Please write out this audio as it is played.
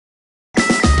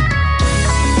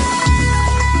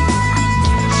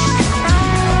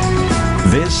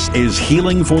is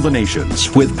Healing for the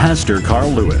Nations with Pastor Carl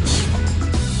Lewis.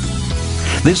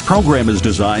 This program is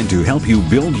designed to help you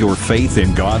build your faith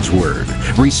in God's Word,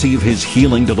 receive His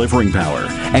healing delivering power,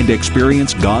 and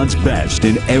experience God's best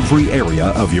in every area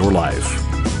of your life.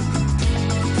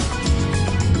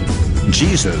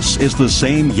 Jesus is the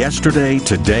same yesterday,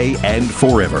 today, and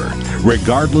forever.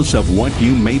 Regardless of what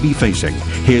you may be facing,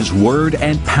 His Word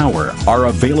and power are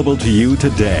available to you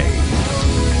today.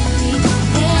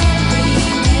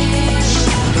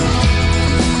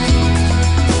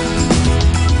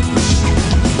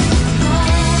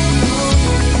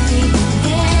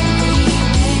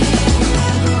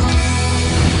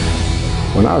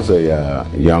 When I was a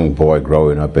young boy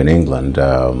growing up in England,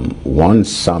 one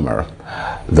summer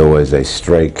there was a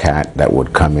stray cat that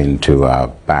would come into our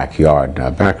backyard. Our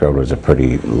backyard was a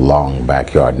pretty long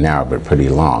backyard, narrow but pretty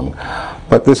long.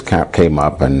 But this cat came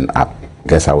up, and I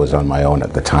guess I was on my own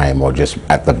at the time, or just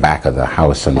at the back of the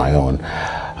house on my own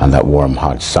on that warm,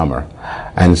 hot summer.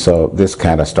 And so this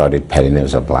cat, I started petting. It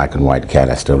was a black and white cat.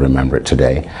 I still remember it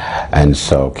today. And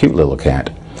so, cute little cat.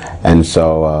 And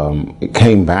so it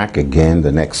came back again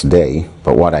the next day,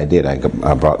 but what I did, I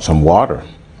brought some water,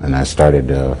 and I started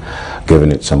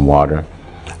giving it some water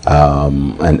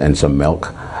and some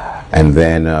milk, and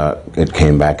then it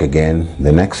came back again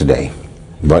the next day.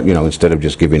 But, you know, instead of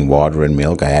just giving water and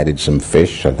milk, I added some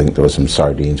fish. I think there was some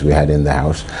sardines we had in the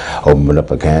house. Opened up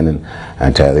a can, and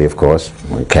I tell you, of course,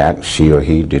 my cat, she or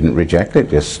he, didn't reject it,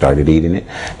 just started eating it.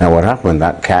 Now what happened,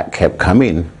 that cat kept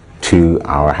coming to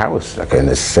our house, okay, in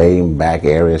the same back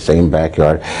area, same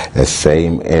backyard, the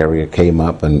same area, came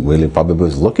up and really probably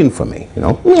was looking for me, you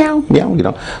know, meow, meow, you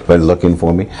know, but looking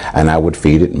for me, and I would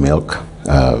feed it milk,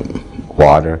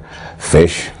 water,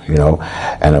 fish, you know,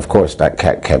 and of course that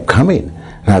cat kept coming.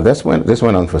 Now this went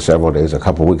on for several days, a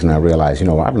couple of weeks, and I realized, you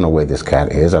know, I don't know where this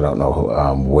cat is. I don't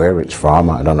know where it's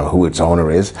from. I don't know who its owner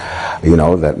is. You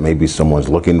know, that maybe someone's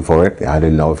looking for it. I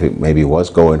didn't know if it maybe was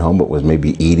going home, but was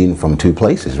maybe eating from two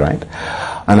places, right?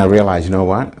 And I realized, you know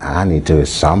what? I need to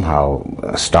somehow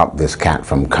stop this cat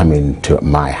from coming to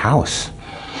my house.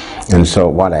 And so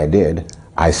what I did,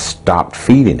 I stopped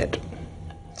feeding it.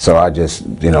 So I just,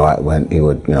 you know, it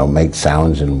would, you know, make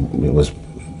sounds, and it was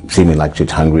seeming like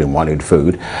it's hungry and wanted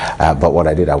food, but what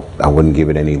I did, I wouldn't give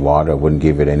it any water, I wouldn't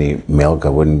give it any milk, I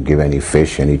wouldn't give any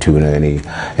fish, any tuna,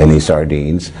 any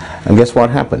sardines. And guess what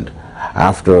happened?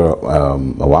 After a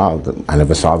while, I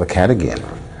never saw the cat again.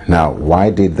 Now, why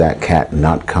did that cat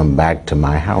not come back to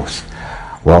my house?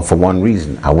 Well, for one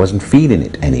reason, I wasn't feeding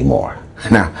it anymore.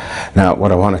 Now,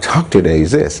 what I want to talk today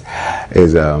is this: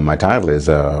 my title is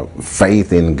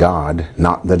Faith in God,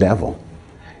 Not the Devil.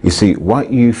 You see,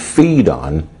 what you feed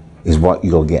on is what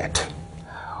you'll get.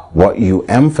 What you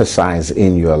emphasize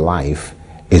in your life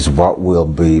is what will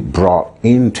be brought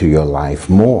into your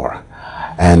life more.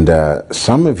 And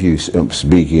some of you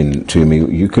speaking to me,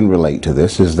 you can relate to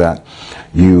this, is that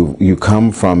you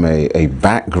come from a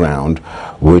background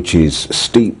which is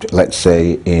steeped, let's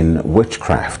say, in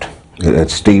witchcraft.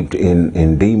 It's steeped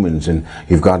in demons, and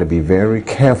you've got to be very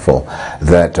careful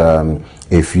that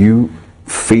if you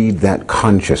feed that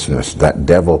consciousness, that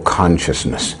devil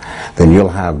consciousness, then you'll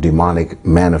have demonic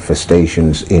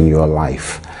manifestations in your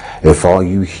life. If all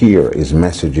you hear is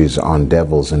messages on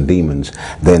devils and demons,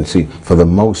 then see, for the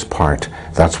most part,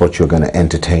 that's what you're going to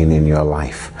entertain in your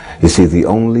life. You see, the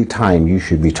only time you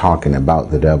should be talking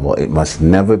about the devil, it must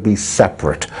never be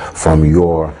separate from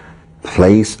your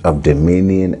place of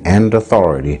dominion and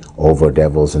authority over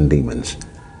devils and demons.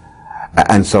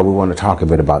 And so we want to talk a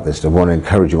bit about this. I want to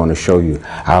encourage you, I want to show you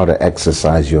how to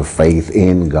exercise your faith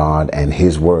in God and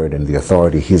His Word and the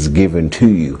authority He's given to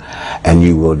you. And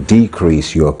you will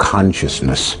decrease your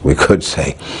consciousness, we could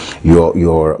say,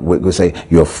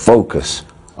 your focus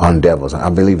on devils. I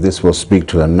believe this will speak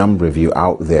to a number of you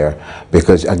out there,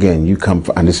 because again, you come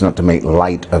from, and it's not to make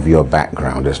light of your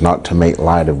background, it's not to make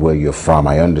light of where you're from.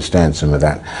 I understand some of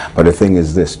that, but the thing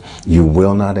is this: you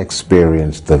will not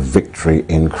experience the victory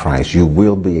in Christ. You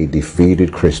will be a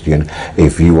defeated Christian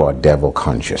if you are devil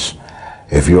conscious.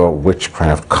 If you're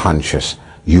witchcraft conscious,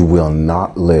 you will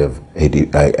not live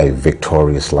a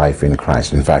victorious life in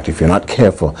Christ. In fact, if you're not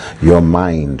careful, your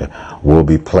mind will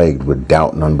be plagued with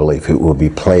doubt and unbelief. It will be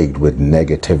plagued with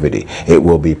negativity. It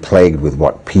will be plagued with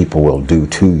what people will do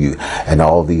to you and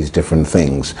all these different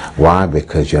things. Why?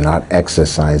 Because you're not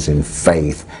exercising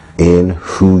faith in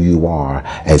who you are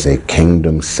as a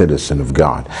kingdom citizen of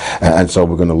God. And so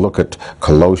we're going to look at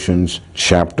Colossians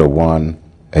chapter 1,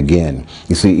 again.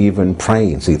 You see, even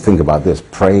praying, see, think about this,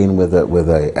 praying with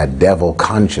a devil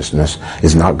consciousness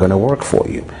is not going to work for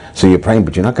you. So you're praying,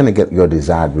 but you're not going to get your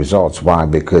desired results. Why?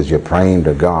 Because you're praying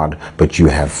to God, but you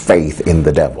have faith in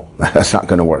the devil. That's not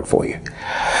going to work for you.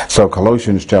 So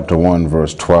Colossians chapter 1,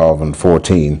 verse 12 and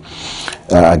 14,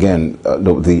 again,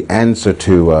 the answer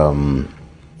to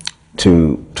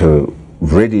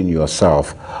ridding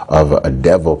yourself of a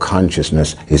devil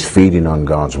consciousness is feeding on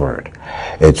God's word.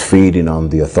 It's feeding on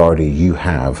the authority you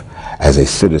have as a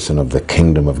citizen of the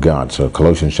kingdom of God. So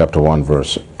Colossians chapter 1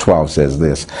 verse 12 says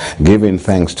this, giving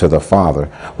thanks to the Father,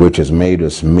 which has made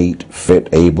us meet, fit,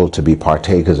 able to be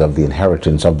partakers of the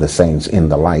inheritance of the saints in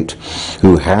the light,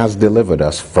 who has delivered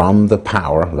us from the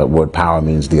power, that word power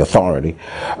means the authority,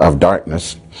 of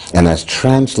darkness, and has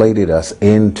translated us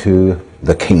into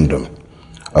the kingdom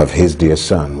of his dear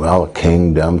Son. Well,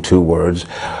 kingdom, two words,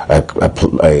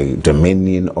 a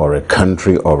dominion or a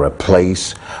country or a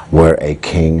place where a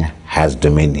king has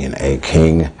dominion, a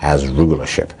king has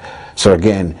rulership. So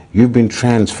again, you've been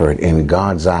transferred in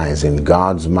God's eyes, in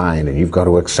God's mind, and you've got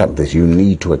to accept this. You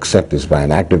need to accept this by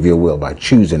an act of your will, by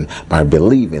choosing, by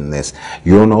believing this.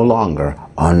 You're no longer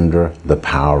under the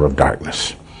power of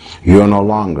darkness. You're no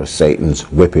longer Satan's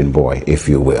whipping boy, if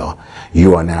you will.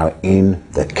 You are now in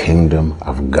the kingdom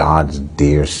of God's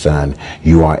dear Son.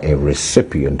 You are a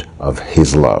recipient of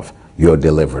his love. You're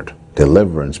delivered.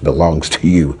 Deliverance belongs to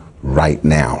you right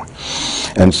now.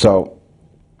 And so,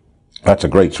 that's a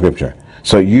great scripture.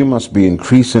 So you must be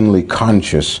increasingly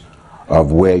conscious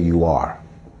of where you are,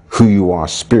 who you are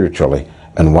spiritually,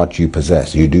 and what you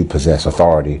possess. You do possess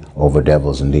authority over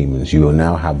devils and demons. You will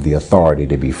now have the authority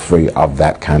to be free of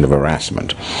that kind of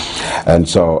harassment. And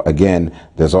so again,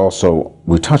 there's also,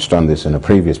 we touched on this in a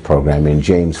previous program in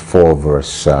James 4 verse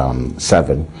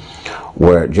 7,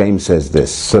 where James says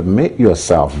this, submit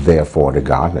yourself therefore to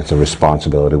God. That's a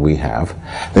responsibility we have.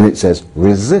 Then it says,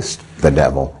 resist the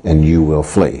devil and you will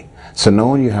flee. So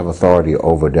knowing you have authority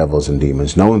over devils and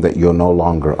demons, knowing that you're no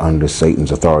longer under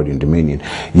Satan's authority and dominion,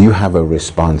 you have a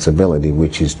responsibility,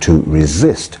 which is to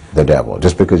resist the devil.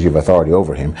 Just because you have authority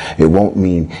over him, it won't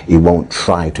mean he won't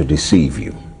try to deceive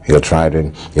you. He'll try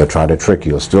to trick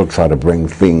you. He'll still try to bring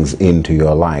things into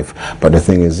your life. But the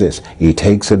thing is this, he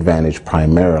takes advantage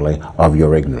primarily of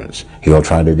your ignorance. He'll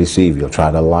try to deceive you. He'll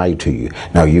try to lie to you.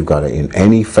 Now you've got to, in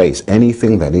any face,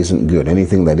 anything that isn't good,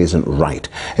 anything that isn't right,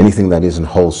 anything that isn't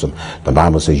wholesome, the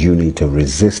Bible says you need to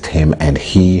resist him and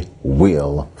he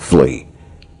will flee.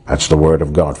 That's the word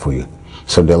of God for you.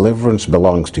 So deliverance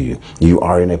belongs to you. You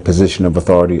are in a position of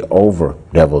authority over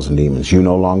devils and demons. You're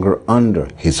no longer under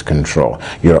his control.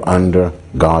 You're under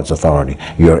God's authority.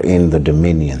 You're in the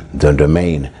dominion, the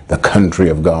domain, the country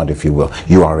of God, if you will.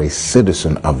 You are a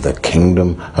citizen of the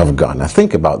kingdom of God. Now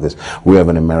think about this. We have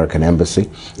an American embassy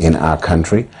in our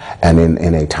country, and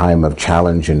in a time of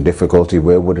challenge and difficulty,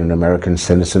 where would an American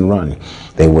citizen run?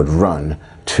 They would run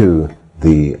to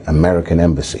the American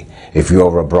embassy. If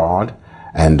you're abroad,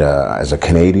 and as a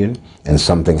Canadian, and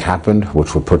something happened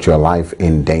which would put your life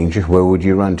in danger, where would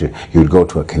you run to? You'd go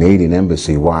to a Canadian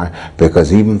embassy. Why?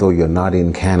 Because even though you're not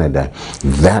in Canada,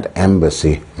 that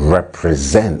embassy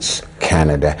represents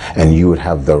Canada, and you would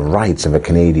have the rights of a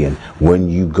Canadian when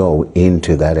you go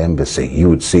into that embassy. You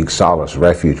would seek solace,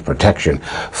 refuge, protection,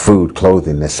 food,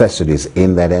 clothing, necessities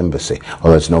in that embassy.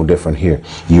 Well, it's no different here.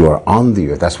 You are on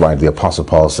the earth. That's why the Apostle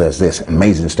Paul says this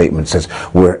amazing statement, says,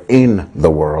 we're in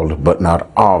the world, but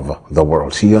not of the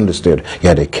world. So he understood. He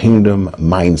had a kingdom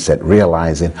mindset,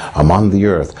 realizing I'm on the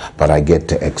earth, but I get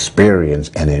to experience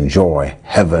and enjoy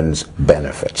heaven's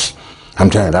benefits. I'm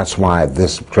telling you, that's why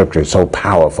this scripture is so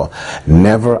powerful.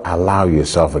 Never allow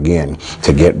yourself again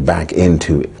to get back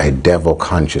into a devil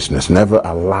consciousness. Never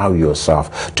allow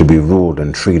yourself to be ruled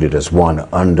and treated as one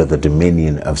under the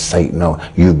dominion of Satan. No,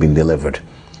 you've been delivered.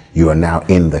 You are now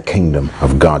in the kingdom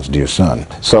of God's dear Son.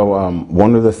 So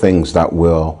one of the things that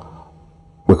will,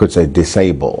 we could say,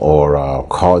 disable or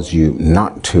cause you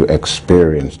not to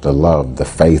experience the love, the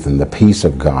faith, and the peace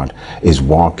of God is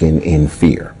walking in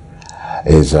fear.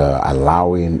 Is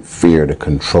allowing fear to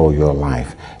control your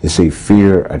life. You see,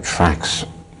 fear attracts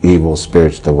evil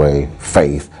spirits the way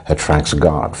faith attracts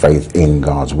God, faith in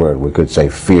God's word. We could say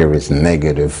fear is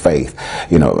negative faith.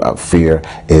 You know, fear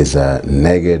is a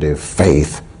negative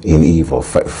faith in evil.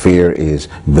 Fear is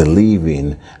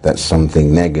believing that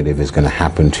something negative is going to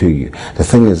happen to you. The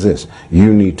thing is this,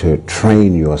 you need to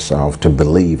train yourself to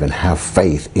believe and have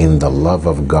faith in the love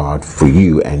of God for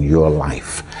you and your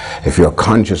life. If you're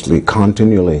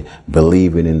continually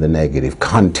believing in the negative,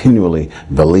 continually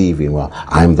believing, well,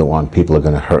 I'm the one, people are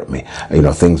going to hurt me,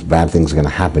 bad things are going to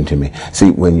happen to me. See,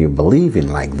 when you're believing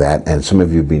like that, and some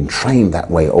of you have been trained that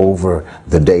way over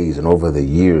the days and over the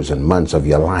years and months of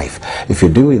your life, if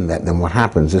you're doing that, then what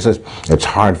happens is it's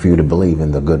hard for you to believe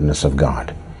in the goodness of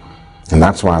God. And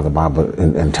that's why the Bible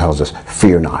tells us,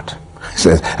 fear not.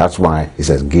 That's why he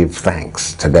says, give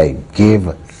thanks today.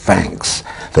 Give thanks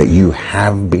that you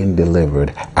have been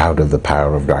delivered out of the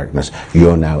power of darkness.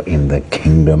 You're now in the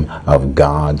kingdom of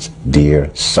God's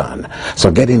dear Son.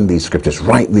 So get in these scriptures.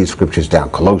 Write these scriptures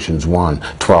down. Colossians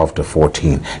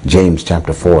 1:12-14. James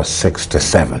chapter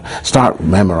 4:6-7. Start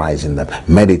memorizing them,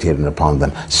 meditating upon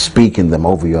them, speaking them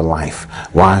over your life.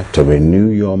 Why? To renew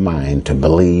your mind, to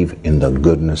believe in the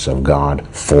goodness of God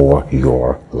for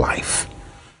your life.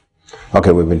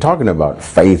 Okay, we've been talking about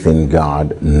faith in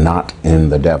God, not in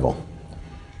the devil.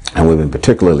 And we've been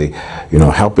particularly,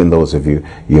 helping those of you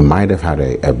might have had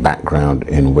a background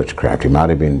in witchcraft. You might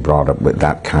have been brought up with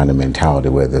that kind of mentality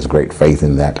where there's great faith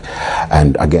in that.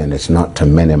 And again, it's not to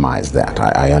minimize that.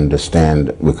 I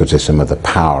understand, because there's some of the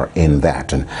power in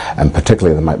that. And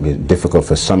particularly it might be difficult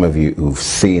for some of you who've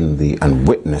seen and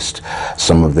witnessed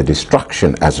some of the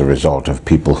destruction as a result of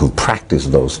people who practice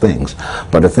those things.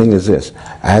 But the thing is this,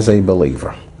 as a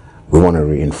believer, we want to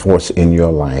reinforce in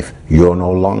your life, you're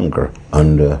no longer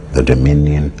under the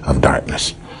dominion of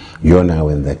darkness. You're now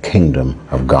in the kingdom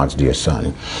of God's dear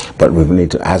Son. But we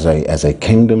need to, as a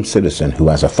kingdom citizen who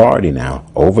has authority now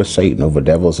over Satan, over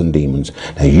devils and demons,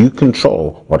 now you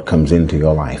control what comes into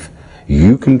your life.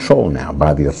 You control now,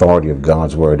 by the authority of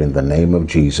God's word in the name of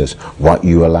Jesus, what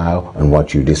you allow and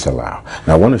what you disallow.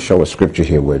 Now I want to show a scripture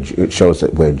here where it shows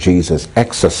that where Jesus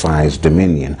exercised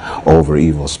dominion over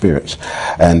evil spirits.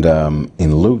 And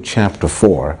in Luke chapter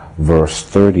 4, verse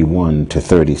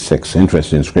 31-36,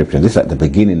 interesting scripture. This is at the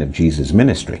beginning of Jesus'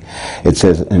 ministry. It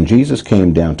says, and Jesus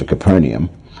came down to Capernaum,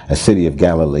 a city of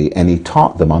Galilee, and he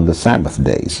taught them on the Sabbath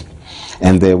days.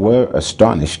 And they were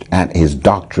astonished at his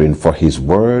doctrine, for his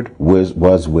word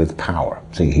was with power.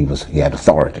 See, he had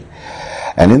authority.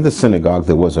 And in the synagogue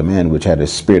there was a man which had a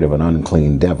spirit of an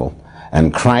unclean devil,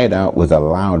 and cried out with a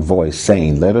loud voice,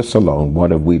 saying, let us alone, what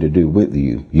have we to do with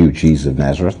you, you Jesus of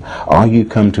Nazareth? Are you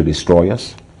come to destroy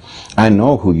us? I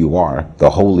know who you are, the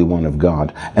Holy One of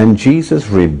God. And Jesus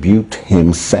rebuked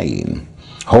him, saying,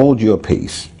 hold your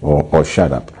peace, or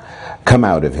shut up, come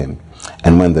out of him.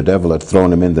 And when the devil had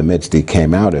thrown him in the midst, he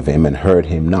came out of him and heard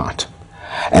him not.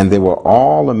 And they were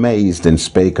all amazed and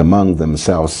spake among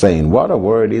themselves, saying, what a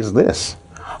word is this?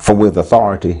 For with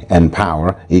authority and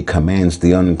power he commands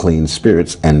the unclean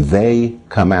spirits, and they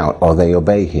come out, or they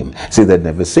obey him. See, they'd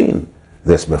never seen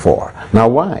this before. Now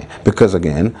why? Because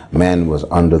again, man was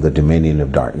under the dominion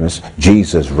of darkness.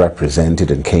 Jesus represented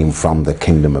and came from the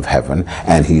kingdom of heaven,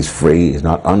 and he's free. He's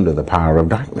not under the power of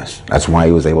darkness. That's why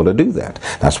he was able to do that.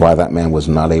 That's why that man was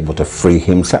not able to free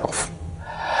himself.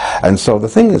 And so the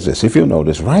thing is this, if you'll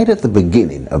notice, right at the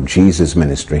beginning of Jesus'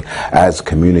 ministry, as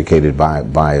communicated by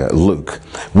Luke,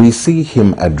 we see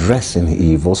him addressing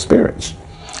evil spirits.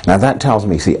 Now that tells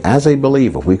me, see, as a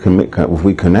believer, if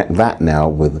we connect that now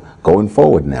with going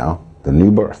forward now, the new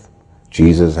birth.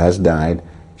 Jesus has died,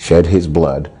 shed his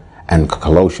blood, and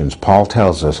Colossians, Paul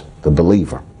tells us the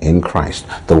believer in Christ,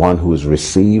 the one who has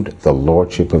received the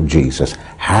lordship of Jesus,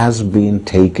 has been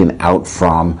taken out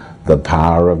from the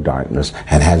power of darkness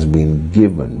and has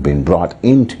been brought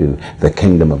into the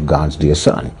kingdom of God's dear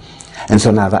Son. And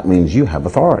so now that means you have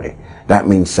authority. That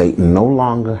means Satan no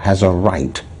longer has a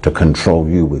right to control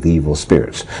you with evil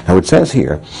spirits. Now it says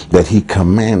here that he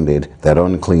commanded that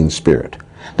unclean spirit.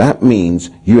 That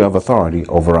means you have authority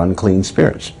over unclean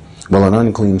spirits. Well, an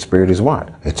unclean spirit is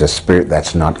what? It's a spirit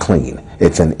that's not clean.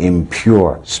 It's an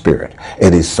impure spirit.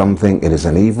 It is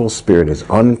an evil spirit, it's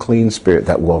unclean spirit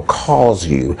that will cause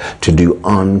you to do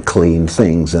unclean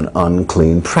things and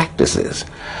unclean practices.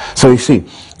 So you see,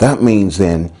 that means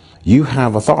then you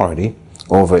have authority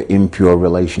over impure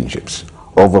relationships,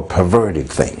 over perverted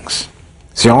things.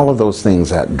 See, all of those things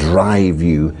that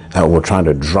will try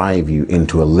to drive you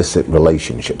into illicit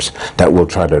relationships, that will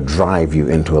try to drive you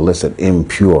into illicit,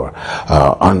 impure,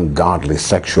 ungodly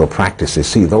sexual practices.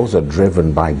 See, those are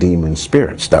driven by demon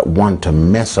spirits that want to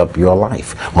mess up your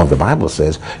life. Well, the Bible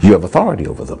says you have authority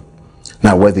over them.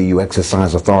 Now, whether you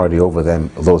exercise authority over them,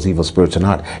 those evil spirits or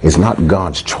not, is not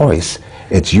God's choice.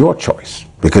 It's your choice.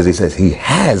 Because he says he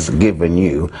has given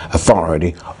you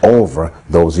authority over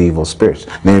those evil spirits.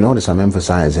 Now, you notice I'm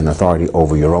emphasizing authority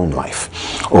over your own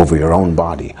life, over your own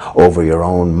body, over your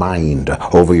own mind,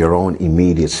 over your own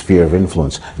immediate sphere of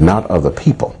influence, not other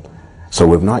people. So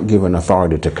we've not given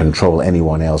authority to control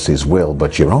anyone else's will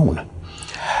but your own.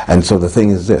 And so the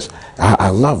thing is this, I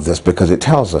love this because it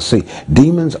tells us, see,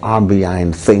 demons are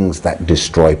behind things that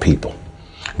destroy people.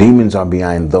 Demons are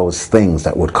behind those things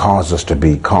that would cause us to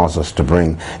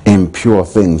bring impure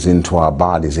things into our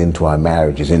bodies, into our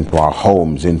marriages, into our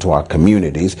homes, into our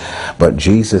communities. But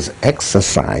Jesus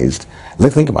exercised,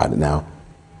 let's think about it now,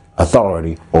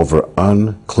 authority over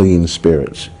unclean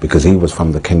spirits because he was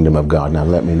from the kingdom of God. Now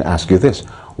let me ask you this,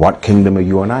 what kingdom are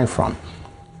you and I from?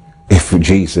 If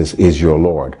Jesus is your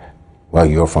Lord, well,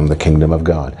 you're from the kingdom of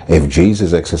God. If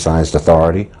Jesus exercised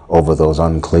authority over those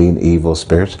unclean, evil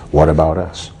spirits, what about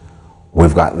us?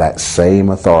 We've got that same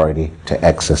authority to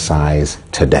exercise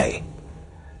today.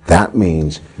 That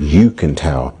means you can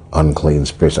tell unclean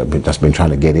spirits that's been trying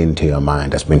to get into your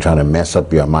mind, that's been trying to mess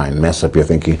up your mind, mess up your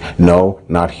thinking. No,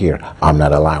 not here. I'm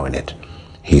not allowing it.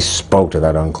 He spoke to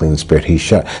that unclean spirit. He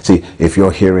shut. See, if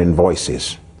you're hearing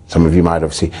voices, some of you might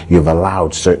have seen, you've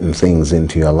allowed certain things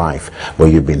into your life where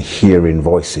you've been hearing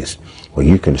voices. Well,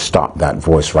 you can stop that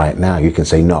voice right now. You can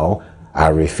say, no, I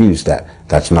refuse that.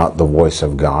 That's not the voice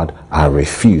of God. I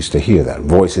refuse to hear that.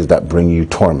 Voices that bring you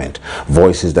torment.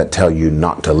 Voices that tell you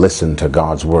not to listen to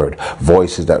God's word.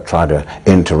 Voices that try to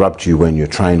interrupt you when you're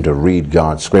trying to read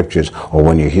God's scriptures, or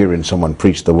when you're hearing someone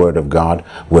preach the word of God,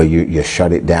 where you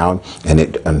shut it down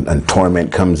and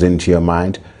torment comes into your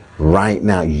mind. Right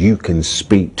now, you can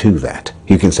speak to that.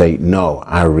 You can say, no,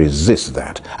 I resist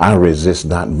that. I resist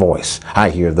that voice. I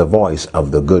hear the voice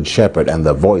of the good shepherd, and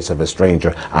the voice of a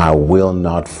stranger I will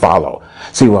not follow.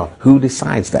 See, well, who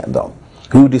decides that though?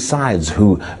 Who decides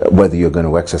whether you're going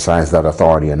to exercise that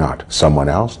authority or not? Someone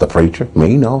else? The preacher?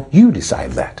 Me? No, you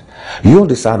decide that. You'll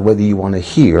decide whether you want to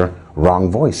hear wrong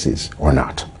voices or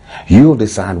not. You'll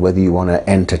decide whether you want to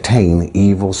entertain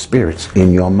evil spirits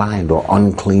in your mind or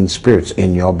unclean spirits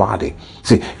in your body.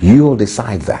 See, you'll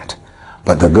decide that.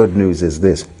 But the good news is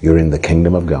this, you're in the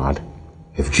kingdom of God.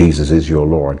 If Jesus is your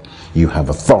Lord, you have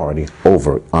authority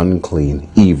over unclean,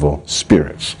 evil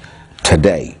spirits.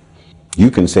 Today, you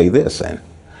can say this then.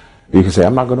 You can say,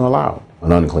 I'm not going to allow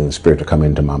an unclean spirit to come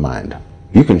into my mind.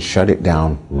 You can shut it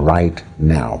down right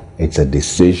now. It's a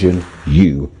decision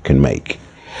you can make.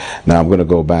 Now I'm going to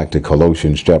go back to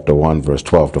Colossians chapter 1 verse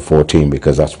 12 to 14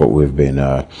 because that's what we've been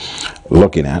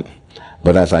looking at.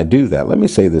 But as I do that, let me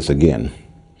say this again.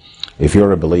 If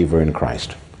you're a believer in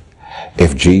Christ,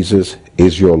 if Jesus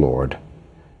is your Lord,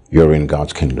 you're in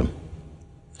God's kingdom.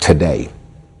 Today,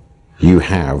 you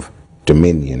have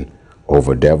dominion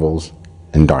over devils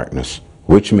and darkness,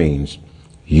 which means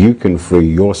you can free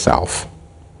yourself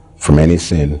from any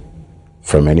sin,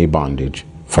 from any bondage,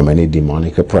 from any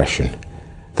demonic oppression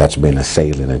that's been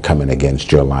assailing and coming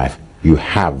against your life. You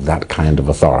have that kind of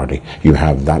authority. You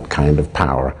have that kind of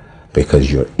power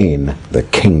because you're in the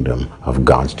kingdom of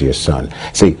God's dear Son.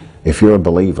 See, if you're a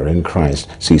believer in Christ,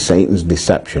 see, Satan's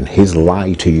deception, his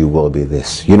lie to you will be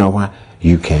this. You know what?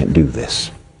 You can't do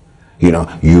this. You know,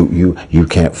 you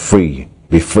can't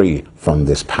be free from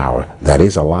this power. That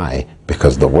is a lie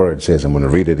because the word says, I'm going to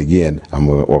read it again,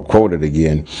 or quote it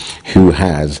again, who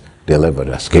has delivered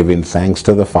us, giving thanks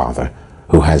to the Father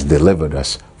who has delivered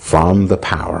us from the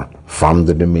power, from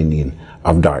the dominion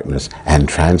of darkness, and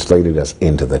translated us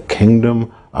into the kingdom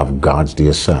of God's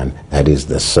dear Son. That is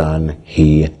the Son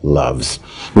he loves,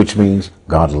 which means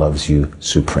God loves you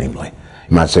supremely.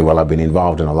 You might say, well, I've been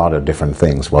involved in a lot of different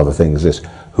things. Well, the thing is this,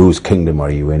 whose kingdom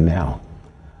are you in now?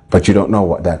 But you don't know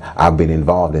what that, I've been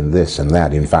involved in this and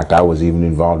that. In fact, I was even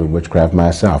involved in witchcraft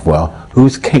myself. Well,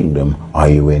 whose kingdom are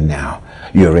you in now?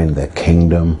 You're in the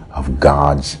kingdom of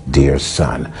God's dear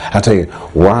Son. I'll tell you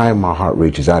why my heart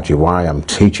reaches out to you, why I'm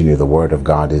teaching you the word of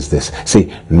God is this.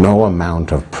 See, no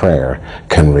amount of prayer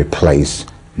can replace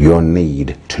your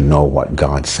need to know what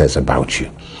God says about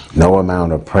you. No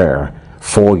amount of prayer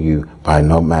for you by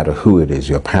no matter who it is,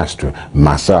 your pastor,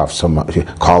 myself,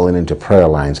 calling into prayer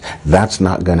lines, that's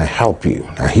not going to help you.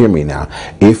 Now hear me now.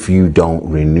 If you don't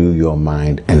renew your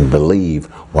mind and believe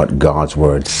what God's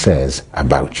word says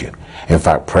about you. In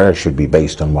fact, prayer should be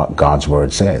based on what God's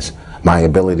word says. My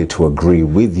ability to agree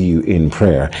with you in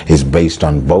prayer is based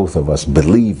on both of us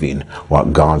believing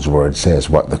what God's word says,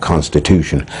 what the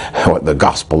Constitution, what the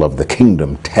gospel of the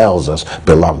kingdom tells us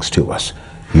belongs to us.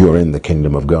 you're in the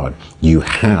kingdom of God. You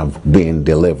have been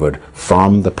delivered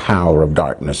from the power of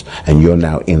darkness, and you're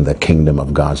now in the kingdom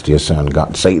of God's dear Son.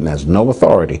 God, Satan has no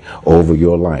authority over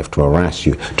your life to harass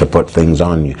you, to put things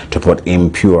on you, to put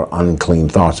impure, unclean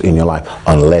thoughts in your life,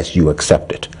 unless you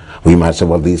accept it. We might say,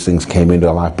 well, these things came into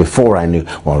our life before I knew.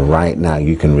 Well, right now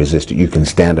you can resist it. You can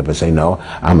stand up and say, no,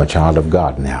 I'm a child of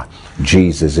God now.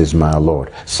 Jesus is my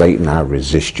Lord. Satan, I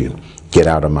resist you. Get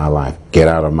out of my life. Get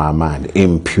out of my mind.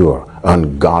 Impure,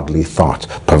 ungodly thoughts,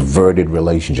 perverted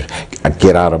relationships.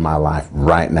 Get out of my life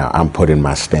right now. I'm putting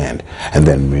my stand. And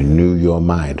then renew your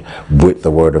mind with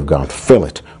the Word of God. Fill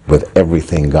it with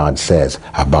everything God says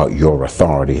about your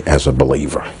authority as a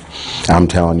believer. I'm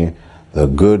telling you, the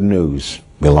good news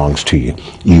belongs to you.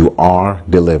 You are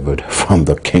delivered from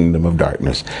the kingdom of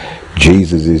darkness.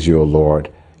 Jesus is your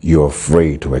Lord. You're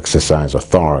free to exercise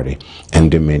authority and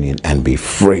dominion and be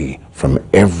free from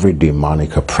every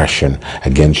demonic oppression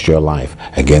against your life,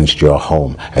 against your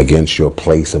home, against your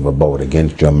place of abode,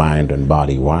 against your mind and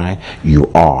body. Why?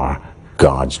 You are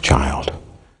God's child.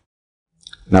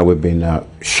 Now, we've been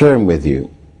sharing with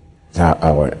you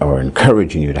or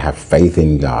encouraging you to have faith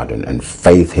in God and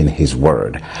faith in His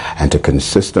Word, and to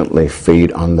consistently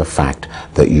feed on the fact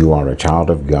that you are a child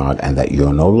of God and that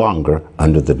you're no longer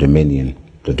under the dominion,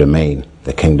 the domain,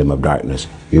 the kingdom of darkness.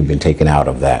 You've been taken out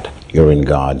of that. You're in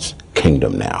God's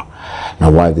kingdom now.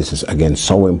 Now, why this is, again,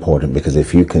 so important, because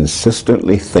if you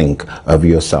consistently think of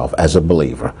yourself as a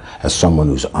believer, as someone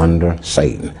who's under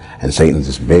Satan, and Satan's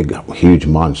this big, huge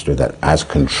monster that has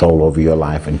control over your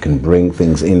life and can bring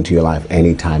things into your life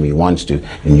anytime he wants to,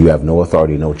 and you have no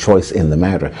authority, no choice in the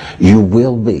matter, you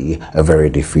will be a very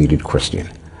defeated Christian.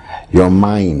 Your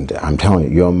mind, I'm telling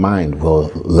you, your mind will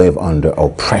live under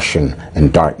oppression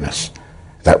and darkness.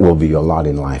 That will be your lot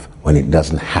in life when it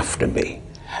doesn't have to be.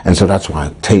 And so that's why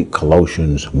I take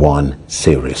Colossians 1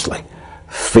 seriously.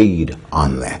 Feed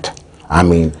on that. I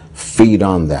mean, feed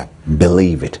on that.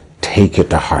 Believe it. Take it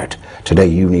to heart. Today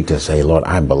you need to say, Lord,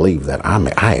 I believe that.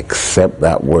 I accept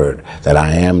that word, that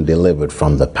I am delivered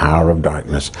from the power of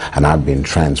darkness, and I've been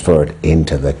transferred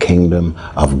into the kingdom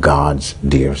of God's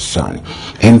dear Son.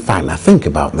 In fact, now think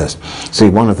about this. See,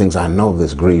 one of the things I know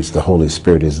this grieves the Holy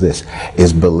Spirit is this,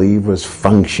 is believers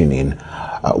functioning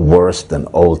worse than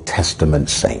Old Testament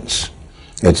saints.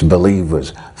 It's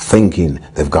believers thinking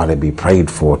they've got to be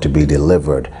prayed for to be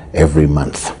delivered every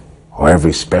month or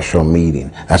every special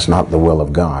meeting. That's not the will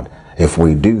of God. If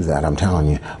we do that, I'm telling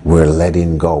you, we're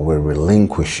letting go, we're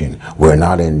relinquishing, we're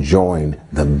not enjoying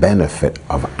the benefit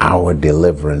of our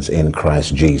deliverance in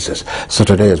Christ Jesus. So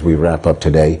today, as we wrap up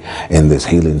today in this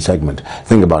healing segment,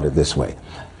 think about it this way.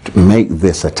 Make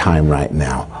this a time right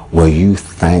now where you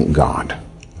thank God.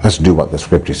 Let's do what the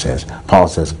scripture says. Paul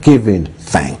says, giving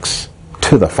thanks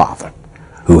to the Father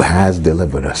who has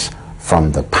delivered us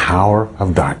from the power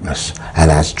of darkness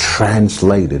and has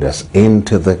translated us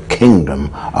into the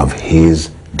kingdom of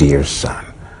His dear Son.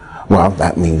 Well,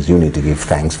 that means you need to give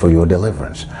thanks for your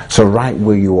deliverance. So right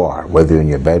where you are, whether in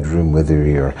your bedroom, whether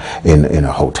you're in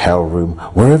a hotel room,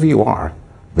 wherever you are,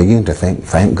 begin to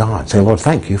thank God. Say, Lord,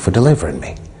 thank you for delivering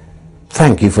me.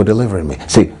 Thank you for delivering me.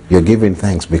 See, you're giving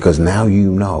thanks because now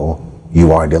you know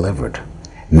you are delivered.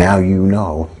 Now you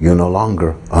know you're no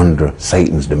longer under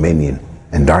Satan's dominion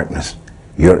and darkness.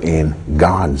 You're in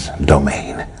God's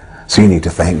domain. So you need to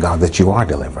thank God that you are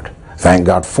delivered. Thank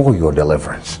God for your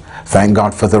deliverance. Thank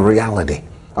God for the reality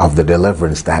of the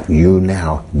deliverance that you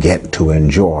now get to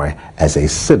enjoy as a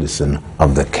citizen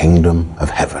of the kingdom of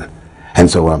heaven. And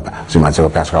so you might say, well,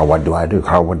 Pastor Carl, what do I do?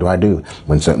 Carl, what do I do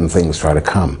when certain things try to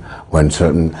come? When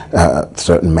certain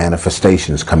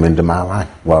manifestations come into my life?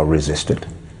 Well, resist it.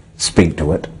 Speak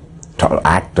to it.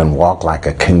 Act and walk like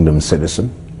a kingdom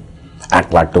citizen.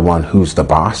 Act like the one who's the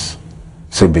boss.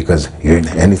 See, because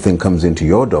anything comes into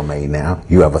your domain now,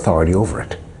 you have authority over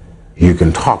it. You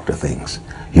can talk to things.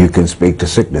 You can speak to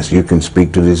sickness. You can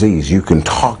speak to disease. You can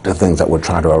talk to things that would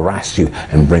try to harass you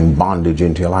and bring bondage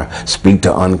into your life. Speak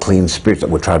to unclean spirits that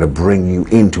would try to bring you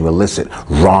into illicit,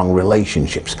 wrong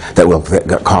relationships that will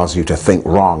cause you to think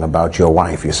wrong about your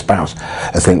wife, your spouse,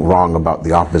 think wrong about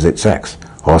the opposite sex,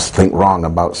 or think wrong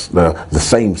about the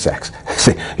same sex.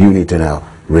 See, you need to know,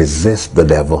 resist the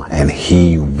devil and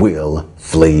he will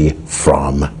flee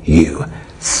from you.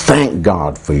 Thank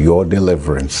God for your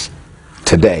deliverance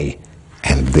today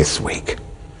and this week.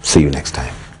 See you next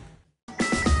time.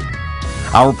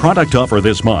 Our product offer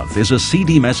this month is a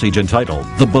CD message entitled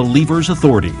The Believer's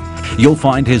Authority. You'll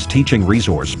find his teaching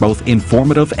resource both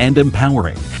informative and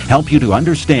empowering, help you to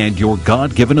understand your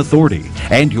God-given authority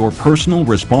and your personal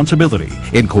responsibility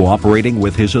in cooperating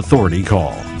with his authority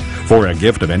call. For a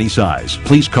gift of any size,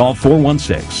 please call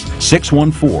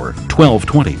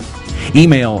 416-614-1220.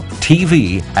 Email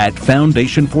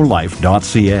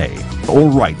tv@foundationforlife.ca or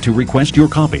write to request your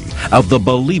copy of The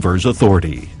Believer's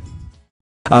Authority.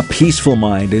 A peaceful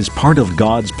mind is part of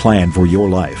God's plan for your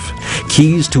life.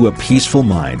 Keys to a Peaceful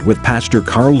Mind with Pastor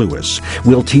Carl Lewis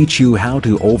will teach you how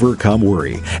to overcome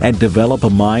worry and develop a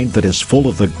mind that is full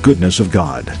of the goodness of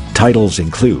God. Titles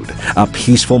include A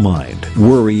Peaceful Mind,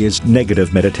 Worry is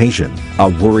Negative Meditation, A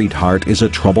Worried Heart is a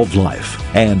Troubled Life,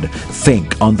 and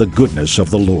Think on the Goodness of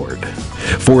the Lord.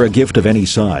 For a gift of any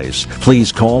size,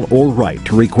 please call or write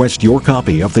to request your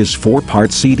copy of this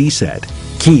 4-part CD set,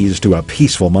 Keys to a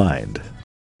Peaceful Mind.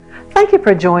 Thank you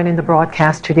for joining the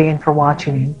broadcast today and for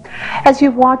watching it. As you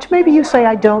watch, maybe you say,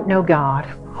 I don't know God.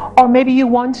 Or maybe you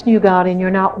once knew God and you're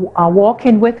not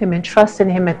walking with Him and trusting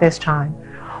Him at this time.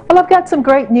 Well, I've got some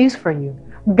great news for you.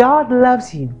 God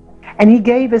loves you, and He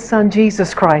gave His Son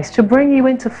Jesus Christ to bring you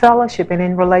into fellowship and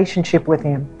in relationship with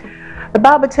Him. The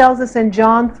Bible tells us in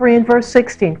John 3 and verse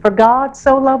 16, For God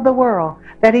so loved the world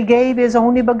that He gave His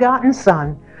only begotten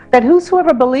Son, that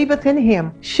whosoever believeth in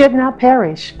Him should not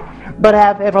perish, but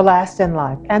have everlasting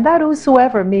life. And that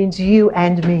whosoever means you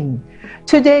and me.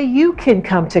 Today you can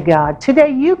come to God. Today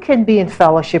you can be in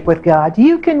fellowship with God.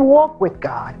 You can walk with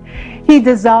God. He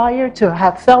desires to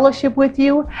have fellowship with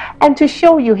you and to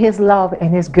show you His love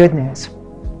and His goodness.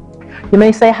 You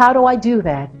may say, how do I do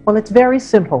that? Well, it's very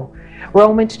simple.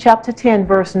 Romans chapter 10,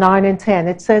 verse 9 and 10,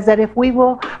 it says that if we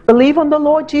will believe on the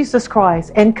Lord Jesus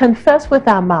Christ and confess with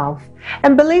our mouth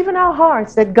and believe in our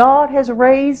hearts that God has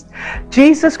raised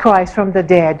Jesus Christ from the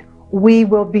dead, we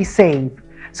will be saved.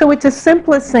 So it's as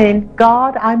simple as saying,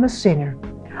 God, I'm a sinner.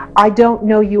 I don't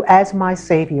know you as my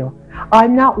Savior.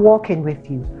 I'm not walking with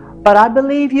you. But I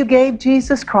believe you gave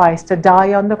Jesus Christ to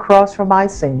die on the cross for my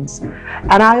sins.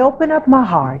 And I open up my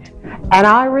heart and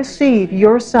I receive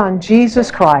your Son, Jesus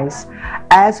Christ,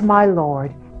 as my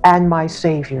Lord and my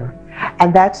Savior.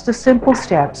 And that's the simple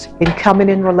steps in coming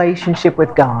in relationship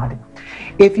with God.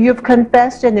 If you've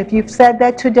confessed and if you've said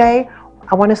that today,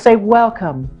 I want to say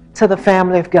welcome to the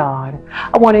family of God.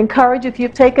 I want to encourage, if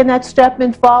you've taken that step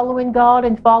in following God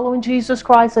and following Jesus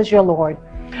Christ as your Lord,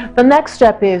 the next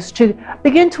step is to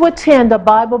begin to attend a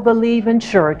Bible-believing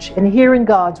church and hearing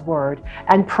God's Word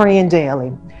and praying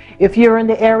daily. If you're in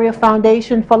the area of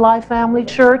Foundation for Life Family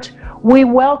Church, we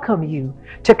welcome you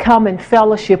to come and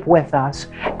fellowship with us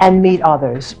and meet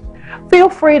others. Feel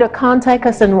free to contact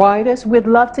us and write us. We'd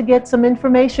love to get some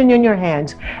information in your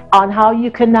hands on how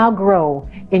you can now grow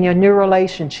in your new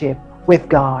relationship with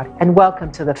God. And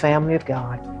welcome to the family of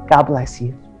God. God bless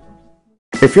you.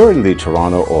 If you're in the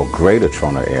Toronto or Greater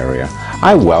Toronto area,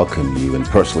 I welcome you and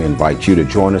personally invite you to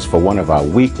join us for one of our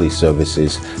weekly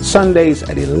services, Sundays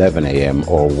at 11 a.m.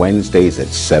 or Wednesdays at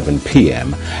 7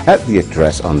 p.m. at the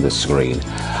address on the screen.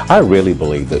 I really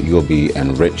believe that you'll be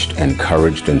enriched,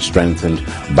 encouraged, and strengthened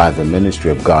by the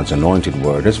ministry of God's anointed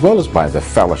word, as well as by the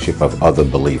fellowship of other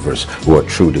believers who are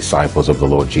true disciples of the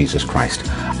Lord Jesus Christ.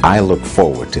 I look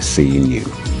forward to seeing you.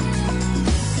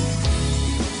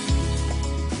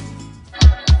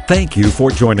 Thank you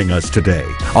for joining us today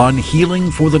on Healing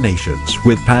for the Nations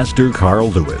with Pastor Carl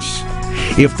Lewis.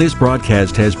 If this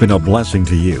broadcast has been a blessing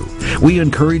to you, we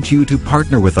encourage you to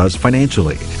partner with us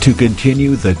financially to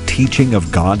continue the teaching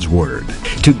of God's Word.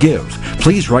 To give,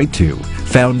 please write to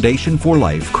Foundation for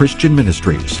Life Christian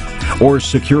Ministries or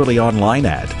securely online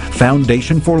at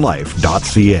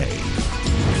foundationforlife.ca.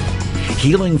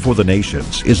 Healing for the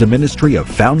Nations is a ministry of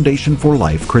Foundation for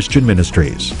Life Christian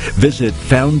Ministries. Visit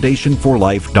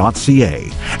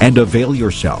foundationforlife.ca and avail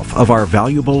yourself of our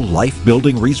valuable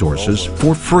life-building resources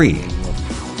for free.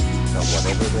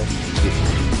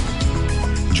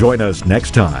 Join us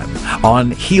next time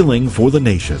on Healing for the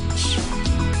Nations.